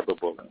and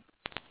cyberbullying.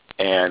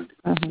 And,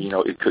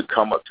 it could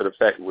come up to the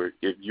fact where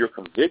if you're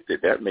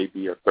convicted, that may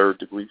be a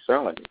third-degree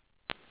felony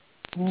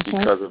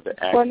because of the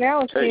act. Well,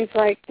 now it seems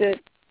like the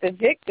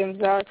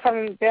victims are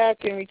coming back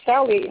and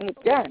retaliating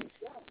with guns.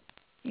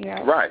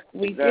 Right.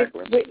 We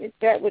exactly. did witness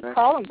that with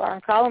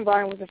Columbine.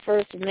 Columbine was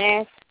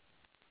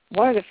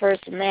one of the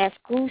first mass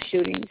school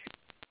shootings,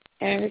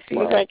 and it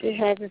seems like it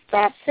hasn't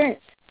stopped since.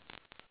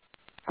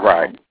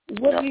 Right.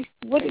 What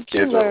did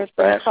you learn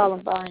from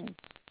Columbine?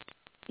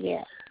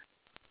 Yeah.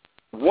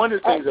 One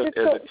of the things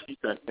as a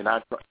teacher, and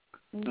I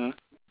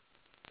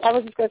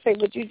was just going to say,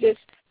 would you just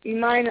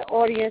remind the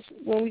audience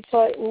when we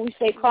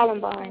say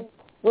Columbine,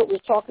 what we're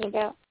talking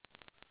about?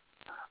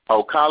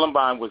 Oh,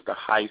 Columbine was the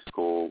high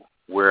school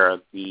where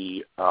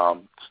the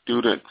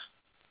students,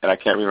 and I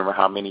can't remember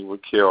how many were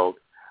killed,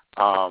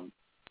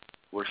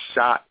 were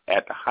shot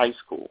at the high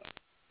school.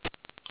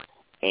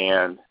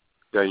 And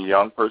the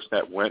young person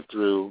that went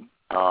through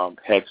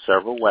had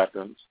several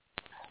weapons,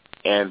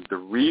 And the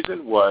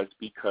reason was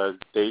because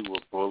they were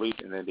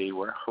bullied and then they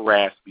were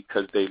harassed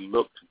because they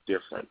looked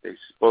different. They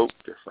spoke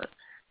different.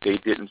 They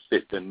didn't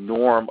fit the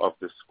norm of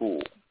the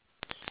school.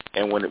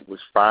 And when it was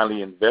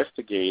finally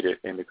investigated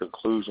and the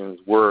conclusions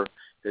were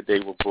that they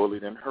were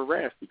bullied and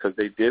harassed because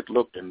they did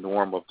look the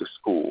norm of the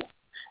school.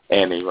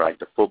 And they were like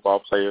the football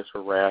players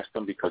harassed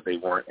them because they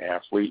weren't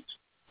athletes.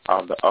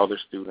 The other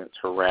students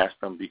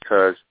harassed them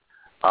because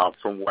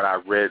from what I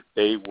read,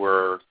 they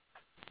were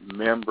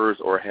members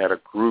or had a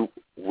group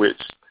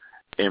which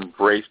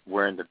embraced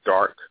wearing the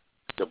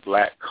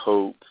black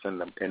coats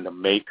and the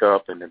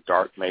makeup and the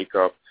dark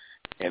makeup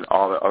and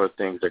all the other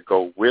things that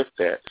go with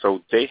that.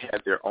 So they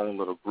had their own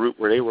little group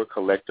where they were a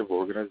collective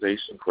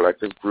organization,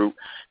 collective group,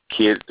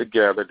 kids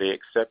together. They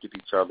accepted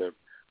each other,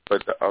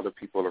 but the other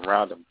people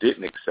around them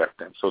didn't accept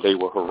them, so they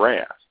were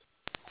harassed.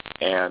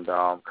 And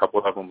a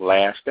couple of them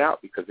lashed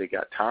out because they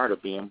got tired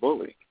of being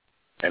bullied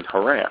and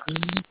harassed.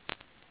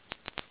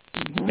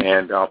 Mm-hmm.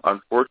 And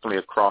unfortunately,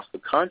 across the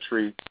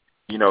country,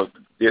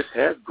 this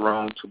has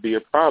grown to be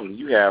a problem.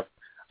 You have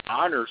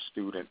honor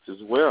students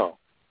as well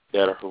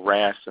that are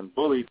harassed and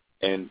bullied.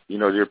 And,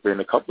 there have been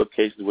a couple of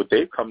cases where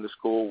they've come to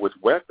school with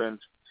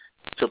weapons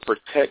to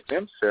protect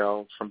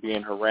themselves from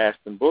being harassed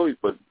and bullied.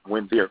 But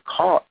when they're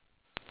caught,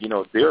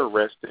 they're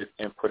arrested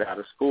and put out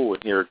of school.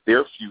 And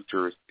their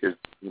future is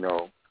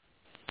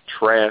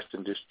trashed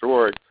and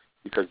destroyed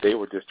because they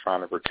were just trying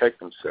to protect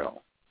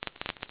themselves.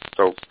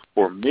 So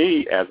for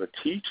me as a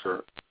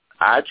teacher,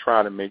 I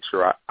try to make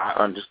sure I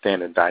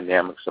understand the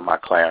dynamics of my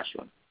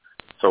classroom.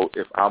 So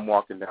if I'm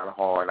walking down the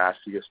hall and I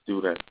see a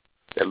student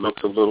that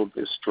looks a little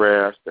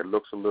distressed, that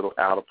looks a little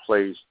out of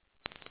place,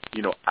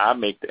 I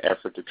make the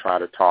effort to try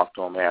to talk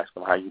to them, ask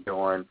them, how you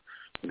doing?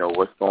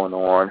 What's going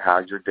on?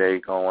 How's your day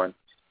going?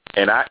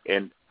 And I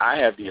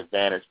have the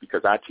advantage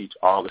because I teach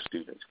all the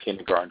students,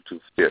 kindergarten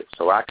through fifth,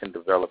 so I can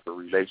develop a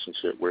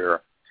relationship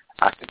where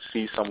I can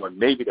see someone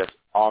maybe that's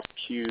off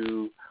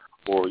cue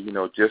or,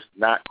 just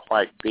not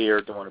quite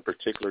there during a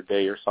particular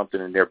day or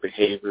something, and their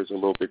behavior is a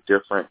little bit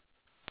different.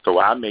 So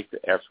I make the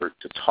effort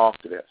to talk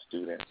to that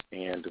student,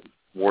 and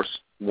more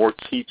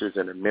teachers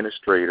and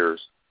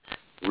administrators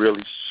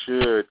really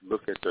should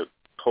look at the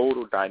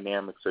total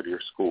dynamics of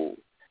their school.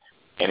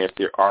 And if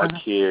there are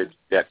kids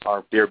that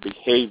their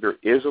behavior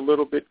is a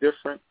little bit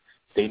different,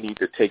 they need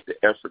to take the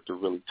effort to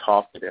really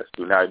talk to that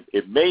student. Now,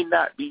 it may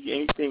not be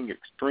anything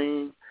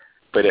extreme,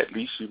 but at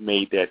least you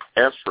made that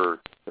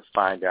effort to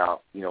find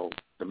out,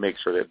 to make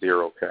sure that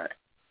they're okay.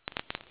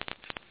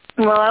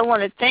 Well, I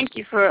want to thank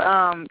you for,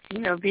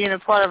 being a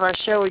part of our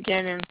show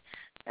again. And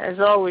as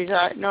always,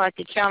 I know I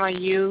could count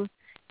on you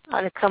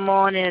to come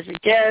on as a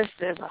guest,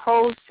 as a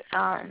host,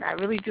 and I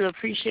really do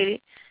appreciate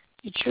it.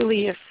 You're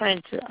truly a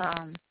friend to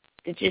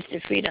the Gist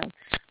of Freedom.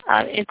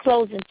 In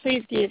closing,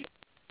 please give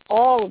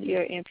all of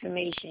your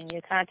information,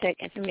 your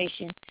contact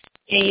information,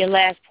 in your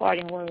last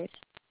parting words.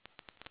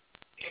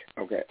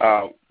 Okay.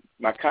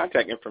 My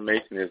contact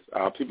information is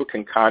people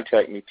can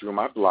contact me through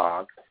my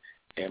blog,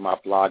 and my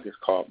blog is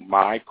called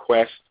My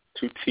Quest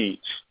to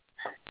Teach,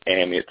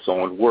 and it's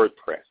on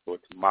WordPress. So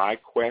it's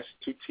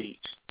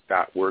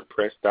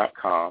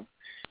myquesttoteach.wordpress.com,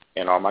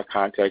 and all my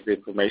contact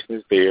information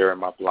is there,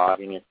 and my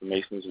blogging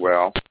information as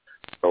well.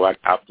 So I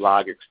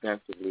blog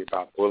extensively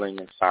about bullying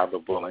and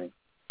cyberbullying.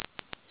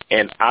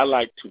 And I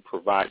like to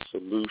provide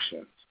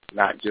solutions,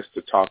 not just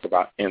to talk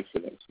about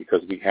incidents,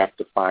 because we have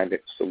to find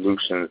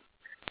solutions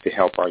to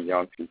help our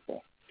young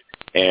people.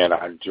 And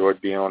I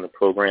enjoyed being on the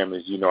program.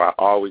 As you know, I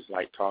always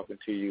like talking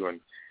to you and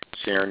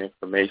sharing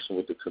information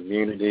with the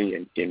community,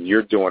 and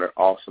you're doing an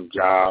awesome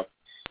job.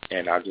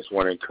 And I just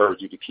want to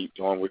encourage you to keep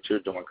doing what you're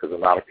doing, because a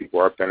lot of people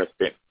are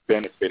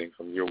benefiting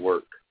from your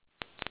work.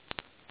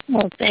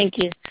 Well, thank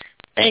you.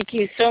 Thank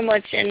you so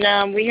much.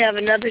 And we have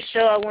another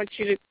show. I want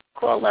you to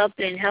call up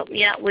and help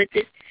me out with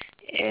it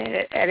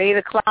at 8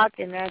 o'clock,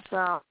 and that's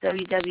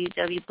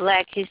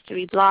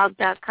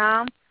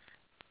www.blackhistoryblog.com,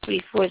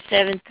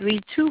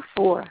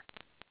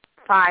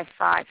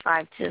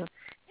 347-324-5552.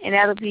 And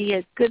that'll be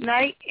a good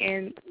night,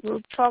 and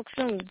we'll talk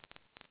soon.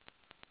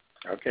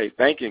 Okay,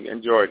 thank you.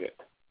 Enjoyed it.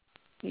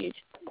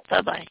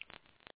 Bye-bye.